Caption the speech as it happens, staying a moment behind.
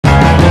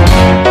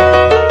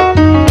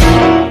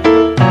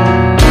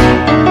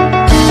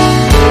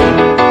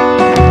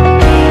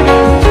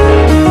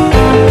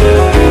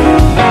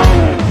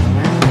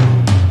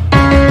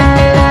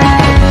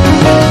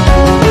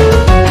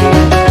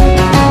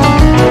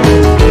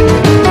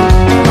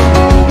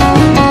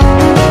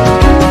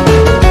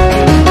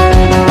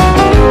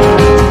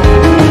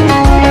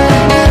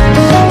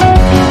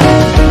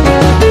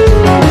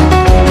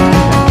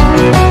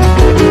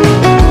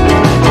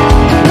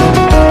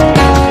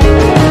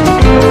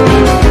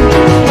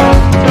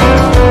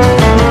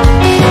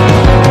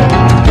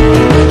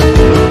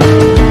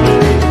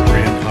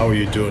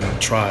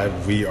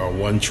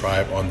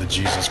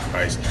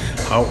Christ.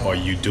 How are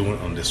you doing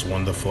on this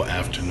wonderful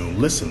afternoon?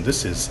 Listen,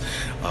 this is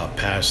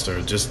Pastor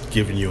just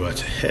giving you a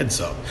heads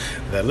up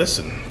that,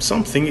 listen,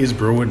 something is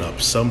brewing up.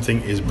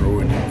 Something is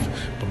brewing up.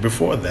 But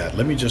before that,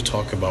 let me just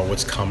talk about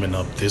what's coming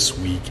up this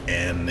week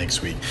and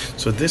next week.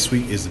 So this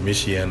week is the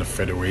Michiana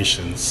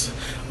Federation's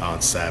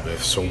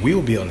Sabbath. So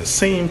we'll be on the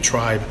same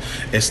Tribe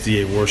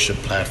SDA worship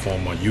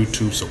platform on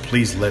YouTube. So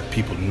please let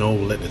people know,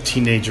 let the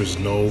teenagers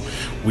know.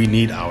 We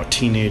need our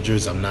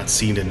teenagers. I'm not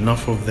seeing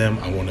enough of them.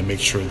 I want to make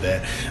sure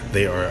that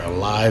they are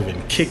alive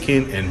and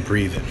kicking and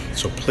breathing.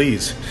 So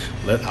please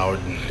let our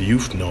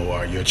youth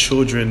know, your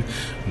children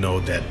know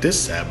that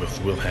this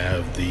Sabbath we'll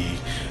have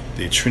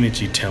the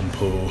Trinity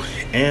Temple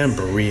and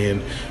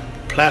Berean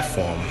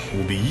platform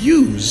will be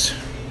used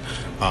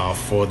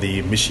for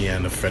the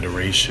Michiana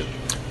Federation.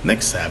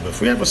 Next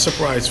Sabbath, we have a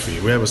surprise for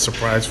you.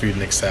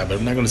 Next Sabbath.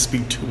 I'm not going to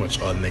speak too much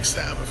on next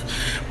Sabbath.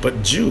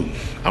 But June,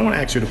 I want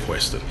to ask you the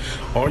question.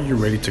 Are you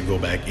ready to go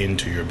back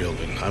into your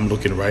building? I'm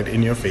looking right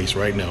in your face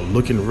right now.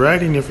 Looking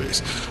right in your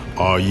face.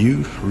 Are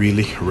you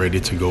really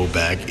ready to go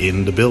back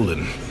in the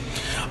building?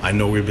 I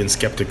know we've been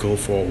skeptical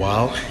for a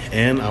while,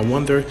 and I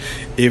wonder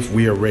if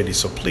we are ready.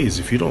 So please,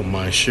 if you don't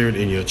mind, share it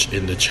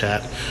in the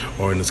chat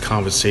or in this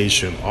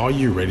conversation. Are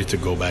you ready to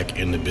go back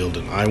in the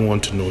building? I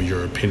want to know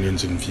your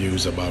opinions and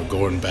views about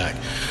going back.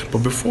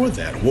 But before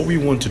that, what we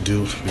want to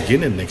do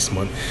beginning next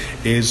month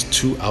is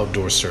 2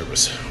 outdoor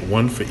service,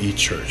 1 for each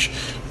church,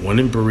 1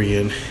 in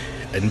Berean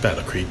in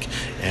Battle Creek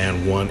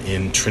and 1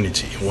 in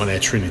Trinity, 1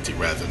 at Trinity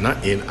rather,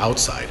 not in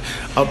outside,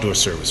 outdoor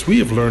service. We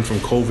have learned from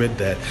COVID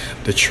that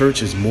the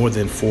church is more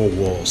than 4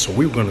 walls, so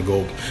we're going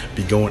to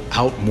be going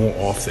out more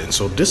often.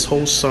 So this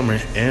whole summer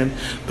and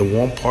the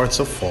warm parts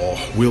of fall,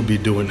 we'll be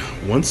doing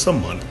once a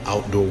month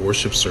outdoor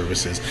worship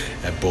services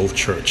at both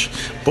church.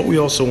 But we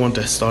also want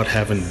to start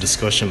having a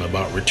discussion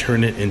about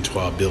returning into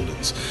our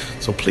buildings.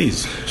 So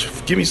please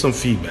give me some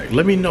feedback.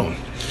 Let me know.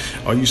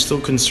 Are you still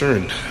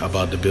concerned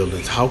about the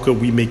buildings? How could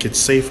we make it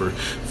safer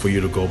for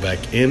you to go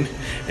back in?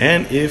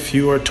 And if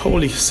you are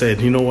totally said,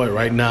 you know what,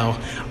 right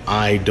now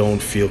I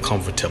don't feel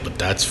comfortable,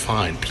 that's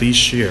fine. Please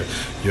share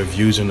your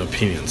views and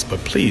opinions. But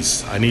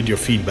please, I need your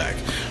feedback.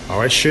 All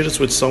right, share this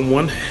with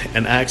someone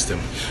and ask them,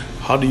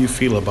 how do you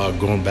feel about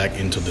going back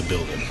into the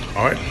building?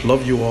 All right,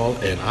 love you all,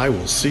 and I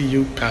will see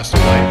you, Pastor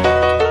Mike.